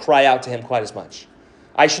shouldn't cry out to him quite as much.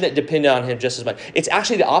 I shouldn't depend on him just as much. It's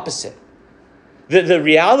actually the opposite. The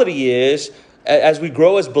reality is, as we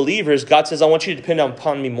grow as believers, God says, I want you to depend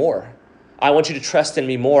upon me more. I want you to trust in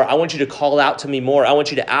me more. I want you to call out to me more. I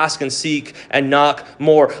want you to ask and seek and knock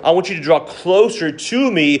more. I want you to draw closer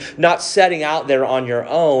to me, not setting out there on your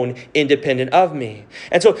own, independent of me.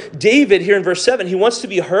 And so David here in verse 7, he wants to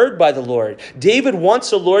be heard by the Lord. David wants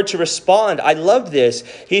the Lord to respond. I love this.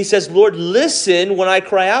 He says, Lord, listen when I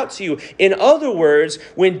cry out to you. In other words,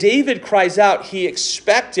 when David cries out, he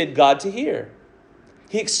expected God to hear.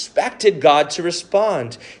 He expected God to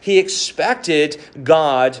respond. He expected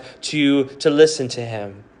God to listen to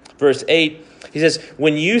him. Verse 8, he says,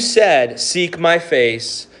 when you said, seek my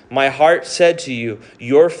face, my heart said to you,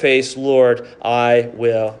 your face, Lord, I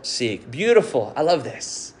will seek. Beautiful. I love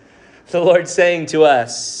this. The Lord saying to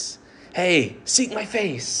us, hey, seek my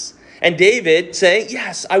face. And David saying,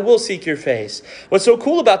 yes, I will seek your face. What's so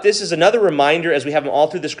cool about this is another reminder, as we have them all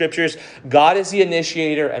through the scriptures, God is the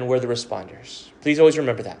initiator and we're the responders. Please always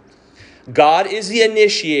remember that. God is the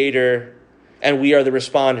initiator and we are the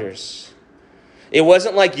responders. It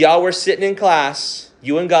wasn't like y'all were sitting in class,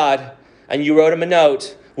 you and God, and you wrote him a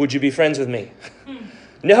note, would you be friends with me?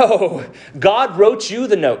 No, God wrote you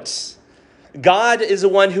the notes. God is the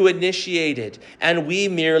one who initiated, and we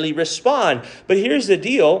merely respond. But here's the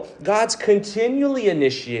deal. God's continually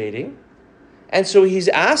initiating, and so he's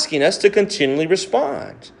asking us to continually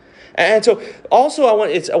respond. And so also I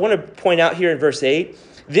want to point out here in verse 8,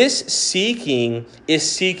 this seeking is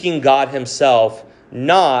seeking God himself,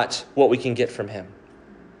 not what we can get from him.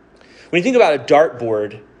 When you think about a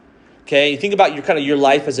dartboard, okay, you think about your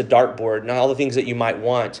life as a dartboard and all the things that you might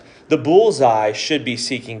want. The bullseye should be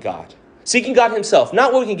seeking God. Seeking God himself,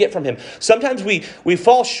 not what we can get from him. Sometimes we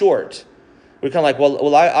fall short. We're kind of like,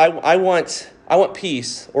 well, I want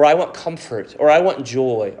peace, or I want comfort, or I want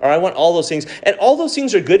joy, or I want all those things. And all those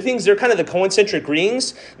things are good things. They're kind of the concentric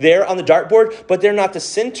rings there on the dartboard, but they're not the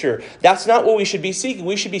center. That's not what we should be seeking.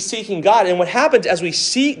 We should be seeking God. And what happens as we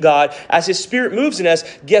seek God, as his Spirit moves in us,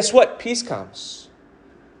 guess what? Peace comes.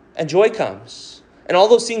 And joy comes. And all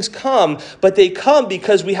those things come, but they come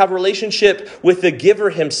because we have a relationship with the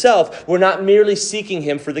giver himself. We're not merely seeking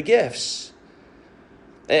him for the gifts.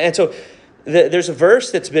 And so there's a verse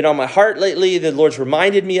that's been on my heart lately. The Lord's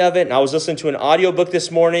reminded me of it. And I was listening to an audiobook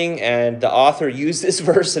this morning, and the author used this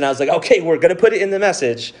verse. And I was like, okay, we're going to put it in the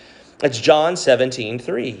message. It's John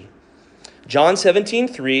 17:3. John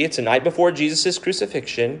 17:3, it's the night before Jesus'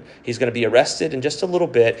 crucifixion. He's going to be arrested in just a little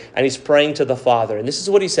bit, and he's praying to the Father. And this is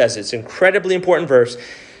what he says. It's an incredibly important verse.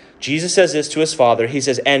 Jesus says this to his Father. He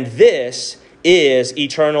says, and this is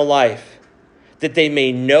eternal life, that they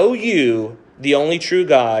may know you, the only true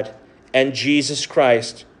God, and Jesus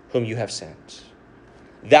Christ, whom you have sent.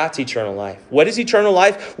 That's eternal life. What is eternal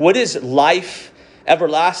life? What is life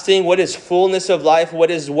everlasting? What is fullness of life?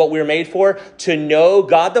 What is what we're made for? To know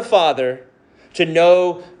God the Father, to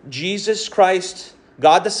know Jesus Christ,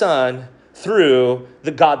 God the Son, through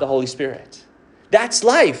the God the Holy Spirit. That's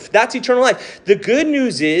life. That's eternal life. The good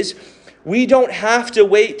news is we don't have to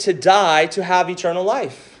wait to die to have eternal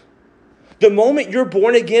life. The moment you're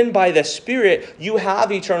born again by the Spirit, you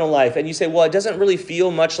have eternal life. And you say, well, it doesn't really feel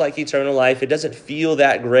much like eternal life. It doesn't feel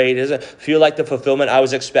that great. It doesn't feel like the fulfillment I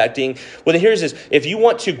was expecting. Well, here's this. If you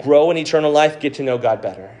want to grow in eternal life, get to know God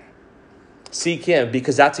better. Seek him,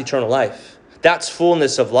 because that's eternal life. That's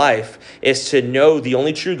fullness of life, is to know the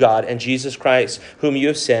only true God and Jesus Christ, whom you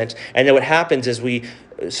have sent. And then what happens is we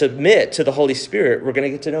submit to the Holy Spirit, we're going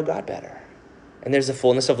to get to know God better. And there's the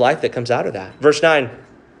fullness of life that comes out of that. Verse 9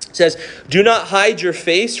 says, do not hide your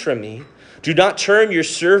face from me. Do not turn your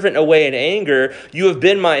servant away in anger. You have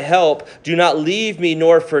been my help. Do not leave me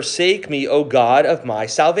nor forsake me, O God of my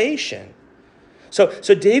salvation. So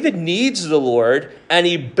David needs the Lord, and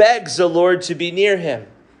he begs the Lord to be near him.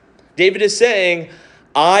 David is saying,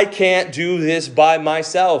 I can't do this by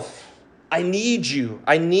myself. I need you.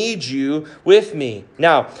 I need you with me.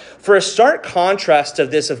 Now, for a stark contrast of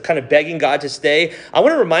this, of kind of begging God to stay, I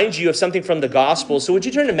want to remind you of something from the gospel. So would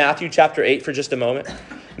you turn to Matthew chapter 8 for just a moment?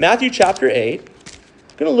 Matthew chapter 8.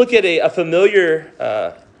 I'm going to look at a familiar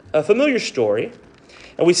story.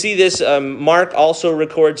 And we see this, Mark also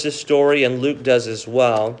records this story, and Luke does as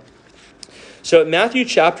well. So Matthew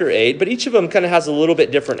chapter 8, but each of them kind of has a little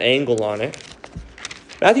bit different angle on it.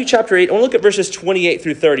 Matthew chapter 8, I want to look at verses 28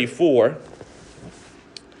 through 34.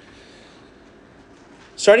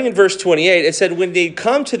 Starting in verse 28, it said, when they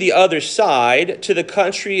come to the other side, to the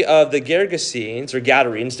country of the Gergesenes, or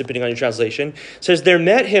Gadarenes, depending on your translation, it says, there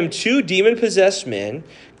met him 2 demon-possessed men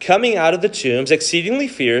coming out of the tombs, exceedingly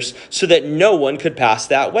fierce, so that no one could pass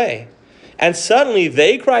that way. And suddenly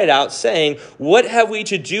they cried out, saying, what have we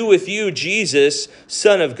to do with you, Jesus,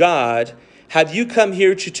 Son of God? Have you come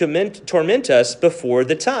here to torment us before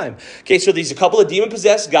the time? Okay, so these a couple of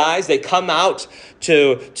demon-possessed guys, they come out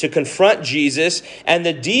to confront Jesus, and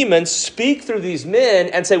the demons speak through these men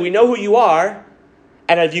and say, we know who you are,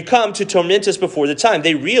 and have you come to torment us before the time?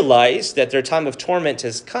 They realize that their time of torment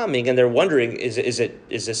is coming, and they're wondering, is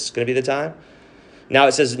this going to be the time? Now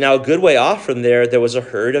it says, now a good way off from there was a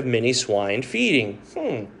herd of many swine feeding.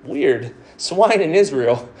 Weird. Swine in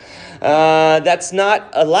Israel. That's not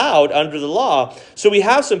allowed under the law. So we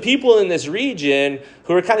have some people in this region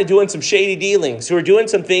who are kind of doing some shady dealings, who are doing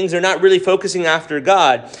some things. They're not really focusing after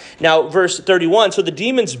God. Now, verse 31, so the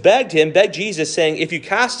demons begged Jesus, saying, if you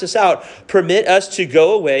cast us out, permit us to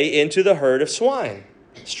go away into the herd of swine.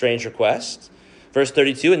 Strange request. Verse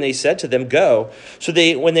 32, and they said to them, go. So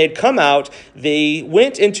when they had come out, they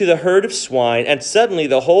went into the herd of swine, and suddenly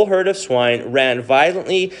the whole herd of swine ran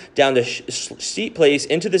violently down the steep place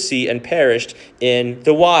into the sea and perished in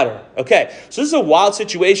the water. Okay, so this is a wild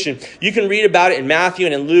situation. You can read about it in Matthew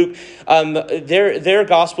and in Luke. Their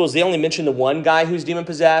Gospels, they only mention the one guy who's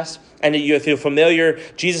demon-possessed. And if you're familiar,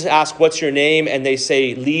 Jesus asks, what's your name? And they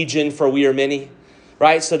say, Legion, for we are many.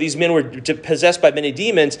 Right? So these men were possessed by many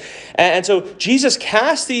demons. And so Jesus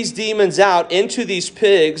cast these demons out into these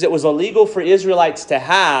pigs that was illegal for Israelites to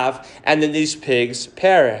have, and then these pigs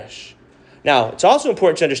perish. Now, it's also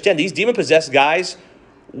important to understand these demon-possessed guys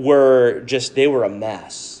were a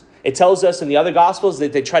mess. It tells us in the other Gospels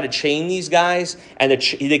that they tried to chain these guys, and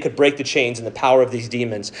they could break the chains and the power of these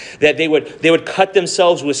demons. That they would cut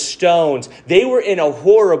themselves with stones. They were in a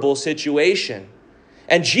horrible situation.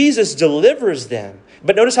 And Jesus delivers them.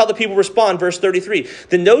 But notice how the people respond, verse 33.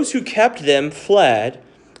 Then those who kept them fled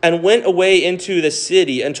and went away into the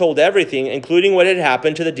city and told everything, including what had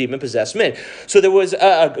happened to the demon-possessed men. So there was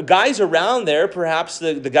guys around there, perhaps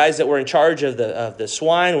the guys that were in charge of the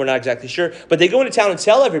swine, we're not exactly sure. But they go into town and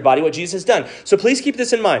tell everybody what Jesus has done. So please keep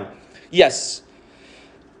this in mind. Yes,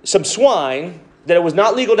 some swine that it was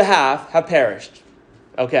not legal to have perished.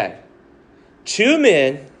 Okay. 2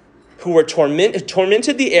 men who were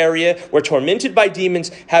tormented the area, were tormented by demons,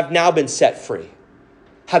 have now been set free,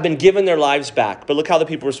 have been given their lives back. But look how the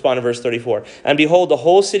people respond in verse 34. And behold, the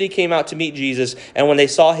whole city came out to meet Jesus, and when they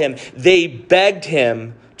saw him, they begged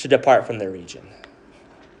him to depart from their region.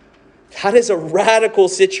 That is a radical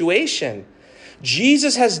situation.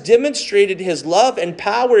 Jesus has demonstrated his love and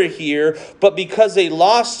power here, but because they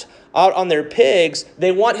lost out on their pigs,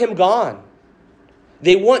 they want him gone.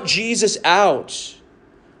 They want Jesus out.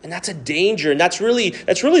 And that's a danger. And that's really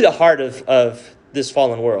the heart of this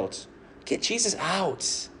fallen world. Get Jesus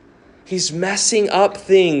out. He's messing up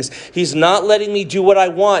things. He's not letting me do what I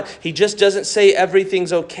want. He just doesn't say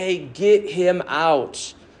everything's okay. Get him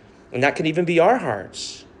out. And that can even be our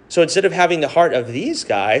hearts. So instead of having the heart of these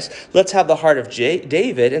guys, let's have the heart of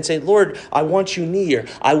David and say, Lord, I want you near.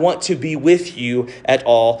 I want to be with you at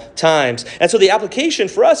all times. And so the application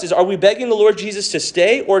for us is, are we begging the Lord Jesus to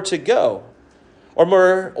stay or to go?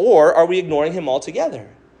 Or are we ignoring him altogether?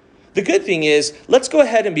 The good thing is, let's go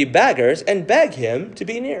ahead and be beggars and beg him to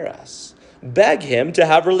be near us. Beg him to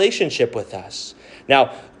have relationship with us.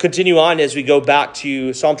 Now, continue on as we go back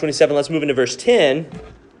to Psalm 27. Let's move into verse 10.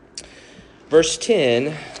 Verse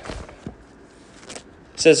 10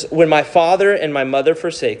 says, when my father and my mother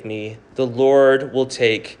forsake me, the Lord will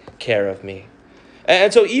take care of me.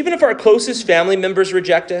 And so even if our closest family members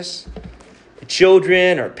reject us,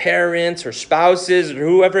 children or parents or spouses or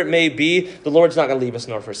whoever it may be, the Lord's not going to leave us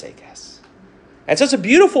nor forsake us. And so it's a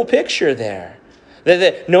beautiful picture there.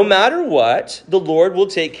 That no matter what, the Lord will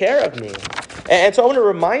take care of me. And so I want to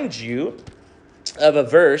remind you of a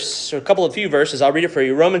verse, or a few verses. I'll read it for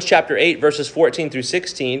you. Romans chapter 8, verses 14 through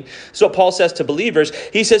 16. So what Paul says to believers.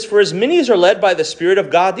 He says, for as many as are led by the Spirit of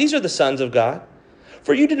God, these are the sons of God.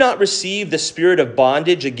 For you did not receive the spirit of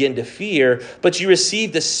bondage again to fear, but you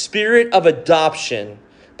received the spirit of adoption,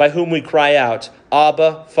 by whom we cry out,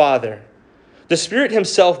 Abba, Father. The Spirit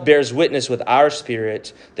himself bears witness with our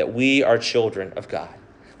spirit that we are children of God.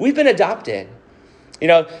 We've been adopted. You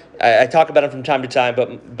know, I talk about them from time to time,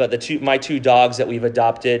 but my two dogs that we've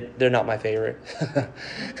adopted, they're not my favorite.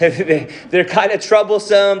 They're kind of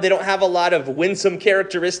troublesome. They don't have a lot of winsome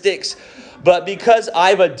characteristics. But because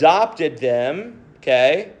I've adopted them,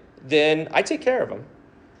 okay, then I take care of them,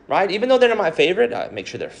 right? Even though they're not my favorite, I make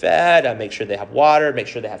sure they're fed. I make sure they have water, make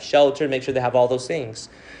sure they have shelter, make sure they have all those things.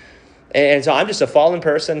 And so I'm just a fallen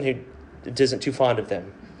person who isn't too fond of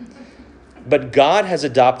them. But God has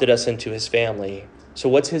adopted us into his family. So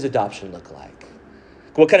what's his adoption look like?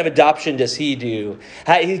 What kind of adoption does he do?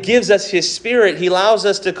 He gives us his spirit. He allows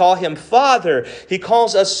us to call him Father. He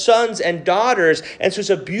calls us sons and daughters. And so it's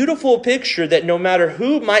a beautiful picture that no matter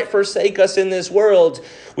who might forsake us in this world,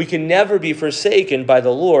 we can never be forsaken by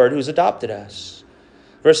the Lord who's adopted us.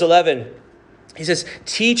 Verse 11, he says,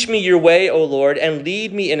 teach me your way, O Lord, and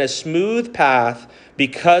lead me in a smooth path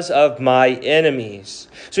because of my enemies.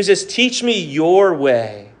 So he says, teach me your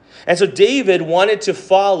way. And so David wanted to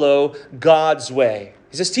follow God's way.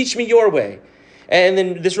 He says, teach me your way. And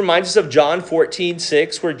then this reminds us of John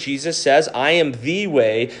 14:6, where Jesus says, I am the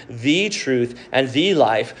way, the truth, and the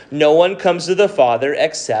life. No one comes to the Father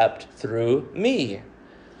except through me.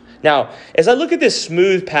 Now, as I look at this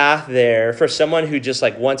smooth path there for someone who just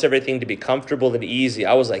wants everything to be comfortable and easy,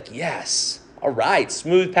 I was like, yes. All right,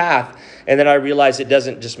 smooth path. And then I realized it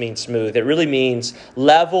doesn't just mean smooth. It really means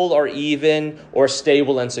level or even or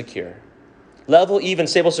stable and secure. Level, even,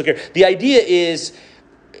 stable, secure. The idea is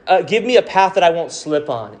give me a path that I won't slip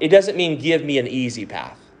on. It doesn't mean give me an easy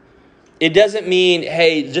path. It doesn't mean,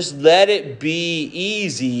 hey, just let it be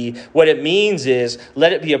easy. What it means is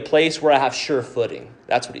let it be a place where I have sure footing.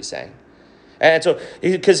 That's what he's saying. And so,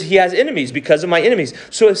 because he has enemies, because of my enemies.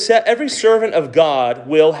 So every servant of God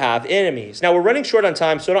will have enemies. Now, we're running short on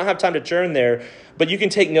time, so I don't have time to turn there. But you can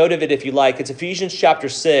take note of it if you like. It's Ephesians chapter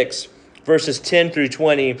 6, verses 10 through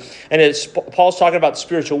 20. And Paul's talking about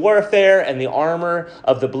spiritual warfare and the armor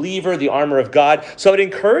of the believer, the armor of God. So I would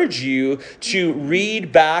encourage you to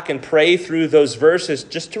read back and pray through those verses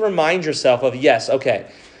just to remind yourself of, yes,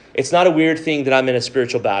 okay, it's not a weird thing that I'm in a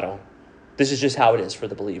spiritual battle. This is just how it is for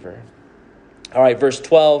the believer. All right, verse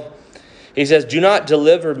 12, he says, do not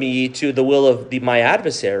deliver me to the will of my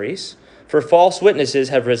adversaries, for false witnesses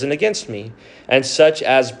have risen against me, and such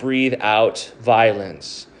as breathe out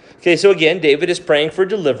violence. Okay, so again, David is praying for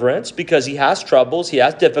deliverance because he has troubles, he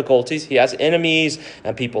has difficulties, he has enemies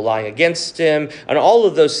and people lying against him and all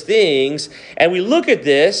of those things. And we look at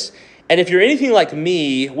this, and if you're anything like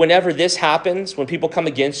me, whenever this happens, when people come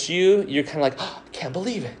against you, you're kind of like, oh, I can't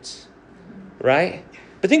believe it, right?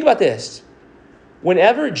 But think about this.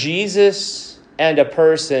 Whenever Jesus and a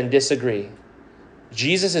person disagree,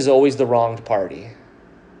 Jesus is always the wronged party.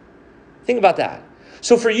 Think about that.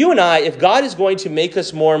 So for you and I, if God is going to make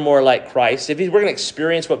us more and more like Christ, if we're going to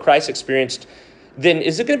experience what Christ experienced, then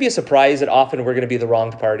is it going to be a surprise that often we're going to be the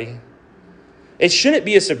wronged party? It shouldn't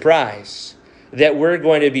be a surprise that we're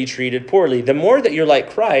going to be treated poorly. The more that you're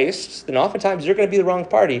like Christ, then oftentimes you're going to be the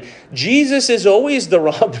wronged party. Jesus is always the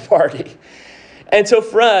wronged party. And so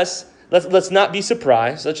for us, let's not be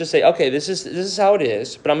surprised. Let's just say, okay, this is how it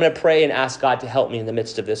is, but I'm going to pray and ask God to help me in the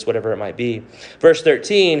midst of this, whatever it might be. Verse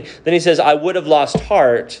 13, then he says, I would have lost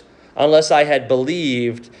heart unless I had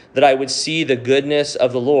believed that I would see the goodness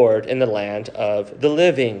of the Lord in the land of the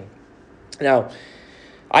living. Now,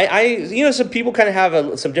 some people kind of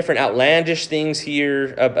have some different outlandish things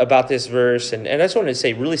here about this verse. And I just wanted to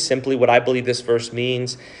say really simply what I believe this verse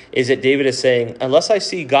means is that David is saying, unless I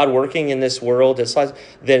see God working in this world,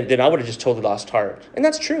 then I would have just totally lost heart. And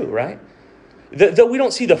that's true, right? Though we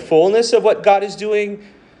don't see the fullness of what God is doing,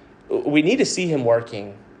 we need to see him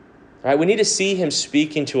working. Right? We need to see him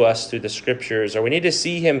speaking to us through the scriptures, or we need to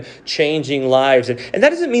see him changing lives. And that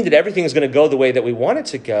doesn't mean that everything is going to go the way that we want it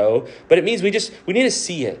to go, but it means we need to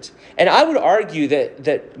see it. And I would argue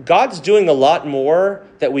that God's doing a lot more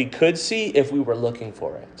that we could see if we were looking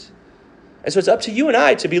for it. And so it's up to you and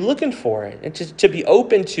I to be looking for it and to be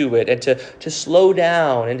open to it and to slow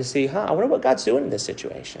down and to see, I wonder what God's doing in this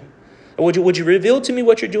situation. Would you reveal to me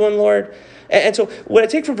what you're doing, Lord? And so what I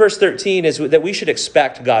take from verse 13 is that we should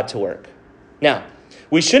expect God to work. Now,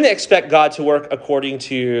 we shouldn't expect God to work according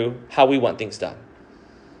to how we want things done,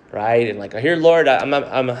 right? And like, here, Lord, I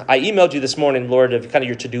emailed you this morning, Lord, of kind of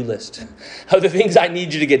your to-do list of the things I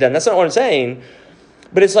need you to get done. That's not what I'm saying,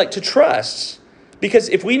 but it's like to trust. Because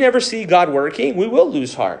if we never see God working, we will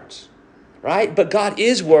lose heart. right? But God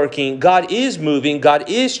is working, God is moving, God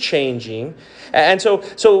is changing. And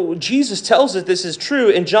so Jesus tells us this is true.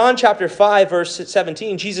 In John chapter 5, verse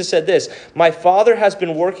 17, Jesus said this, "My Father has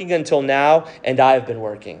been working until now, and I have been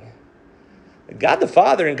working." God the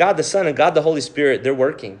Father and God the Son and God the Holy Spirit, they're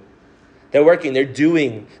working. They're working, they're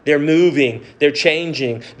doing, they're moving, they're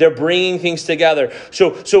changing, they're bringing things together.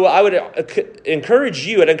 So I would encourage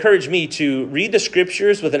you, and encourage me to read the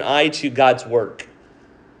scriptures with an eye to God's work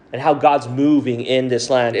and how God's moving in this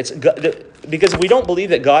land. Because if we don't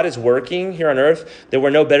believe that God is working here on earth, then we're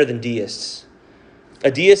no better than deists.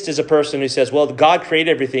 A deist is a person who says, well, God created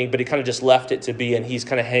everything, but he kind of just left it to be, and he's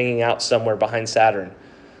kind of hanging out somewhere behind Saturn.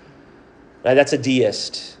 Right? That's a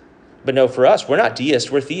deist. But no, for us, we're not deists,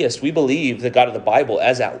 we're theists. We believe the God of the Bible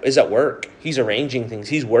is at work. He's arranging things.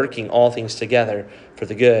 He's working all things together for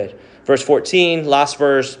the good. Verse 14, last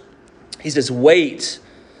verse, he says, wait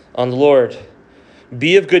on the Lord.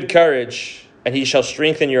 Be of good courage, and he shall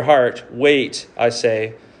strengthen your heart. Wait, I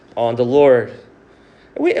say, on the Lord.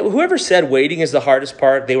 Whoever said waiting is the hardest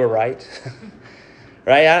part, they were right.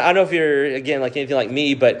 Right? I don't know if you're, again, like anything like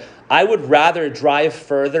me, but I would rather drive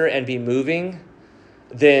further and be moving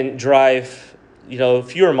than drive,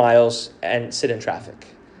 fewer miles and sit in traffic.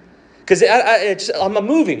 Because I'm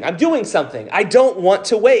moving, I'm doing something. I don't want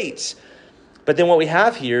to wait. But then what we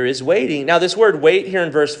have here is waiting. Now, this word wait here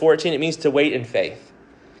in verse 14, it means to wait in faith.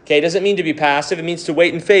 Okay, it doesn't mean to be passive. It means to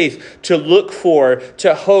wait in faith, to look for,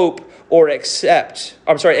 to hope, or expect.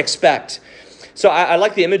 So I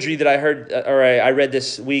like the imagery that I heard, or I read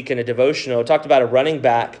this week in a devotional. It talked about a running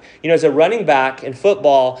back. As a running back in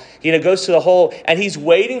football, goes to the hole, and he's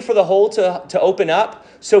waiting for the hole to open up.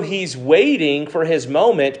 So he's waiting for his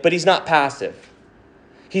moment, but he's not passive.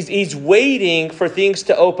 He's waiting for things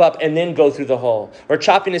to open up and then go through the hole, or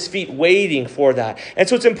chopping his feet, waiting for that. And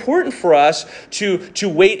so it's important for us to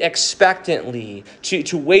wait expectantly,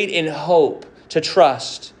 to wait in hope, to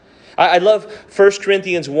trust. I love 1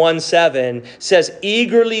 Corinthians 1:7 says,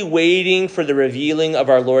 eagerly waiting for the revealing of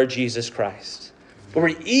our Lord Jesus Christ.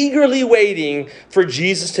 We're eagerly waiting for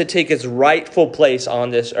Jesus to take his rightful place on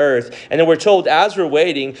this earth. And then we're told, as we're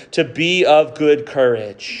waiting, to be of good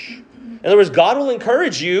courage. In other words, God will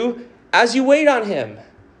encourage you as you wait on him.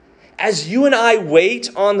 As you and I wait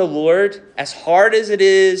on the Lord, as hard as it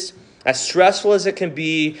is, as stressful as it can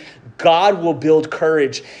be, God will build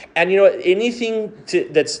courage. And anything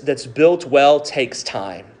that's built well takes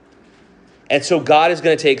time. And so God is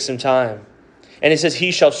going to take some time. And it says,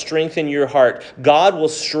 he shall strengthen your heart. God will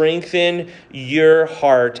strengthen your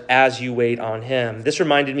heart as you wait on him. This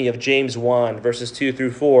reminded me of James 1, verses 2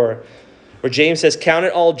 through 4. Where James says, count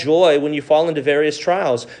it all joy when you fall into various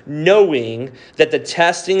trials, knowing that the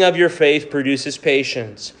testing of your faith produces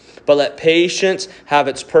patience. But let patience have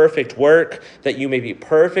its perfect work, that you may be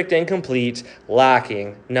perfect and complete,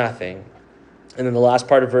 lacking nothing. And then the last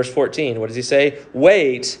part of verse 14, what does he say?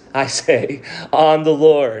 Wait, I say, on the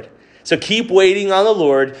Lord. So keep waiting on the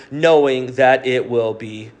Lord, knowing that it will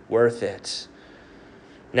be worth it.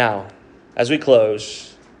 Now, as we close,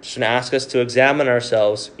 just going to ask us to examine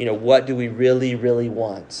ourselves. What do we really, really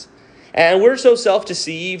want? And we're so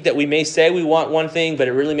self-deceived that we may say we want one thing, but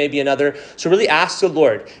it really may be another. So really ask the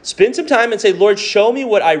Lord. Spend some time and say, Lord, show me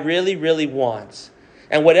what I really, really want.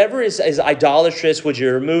 And whatever is idolatrous, would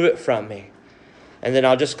you remove it from me? And then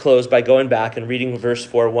I'll just close by going back and reading verse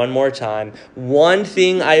 4 one more time. One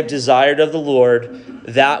thing I have desired of the Lord,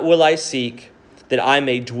 that will I seek, that I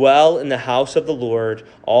may dwell in the house of the Lord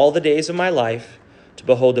all the days of my life, to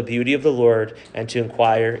behold the beauty of the Lord and to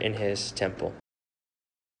inquire in his temple.